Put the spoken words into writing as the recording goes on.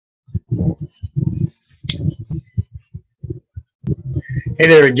Hey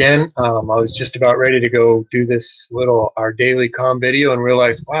there again. I was just about ready to go do this our daily calm video and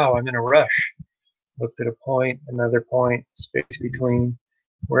realized, wow, I'm in a rush. Looked at a point, another point, space between.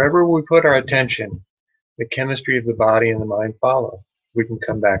 Wherever we put our attention, the chemistry of the body and the mind follow. We can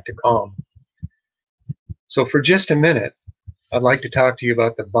come back to calm. So for just a minute, I'd like to talk to you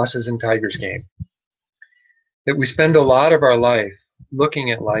about the buses and tigers game. That we spend a lot of our life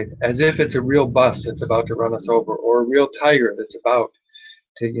looking at life as if it's a real bus that's about to run us over, or a real tiger that's about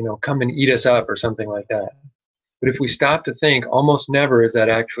to, come and eat us up or something like that. But if we stop to think, almost never is that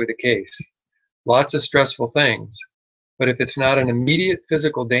actually the case. Lots of stressful things, but if it's not an immediate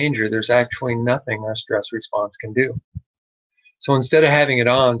physical danger, there's actually nothing our stress response can do. So instead of having it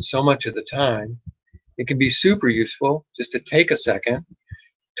on so much of the time, it can be super useful just to take a second,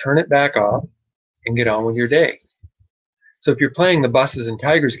 turn it back off, and get on with your day. So if you're playing the buses and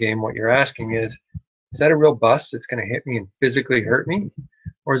tigers game, what you're asking is that a real bus that's going to hit me and physically hurt me?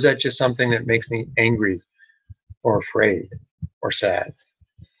 Or is that just something that makes me angry or afraid or sad?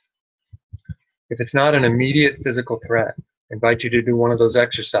 If it's not an immediate physical threat, I invite you to do one of those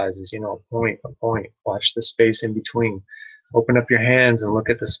exercises, a point, watch the space in between. Open up your hands and look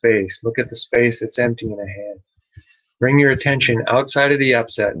at the space. Look at the space that's empty in a hand. Bring your attention outside of the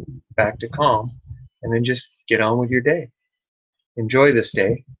upset, back to calm, and then just get on with your day. Enjoy this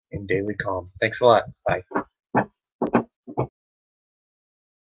day in daily calm. Thanks a lot. Bye.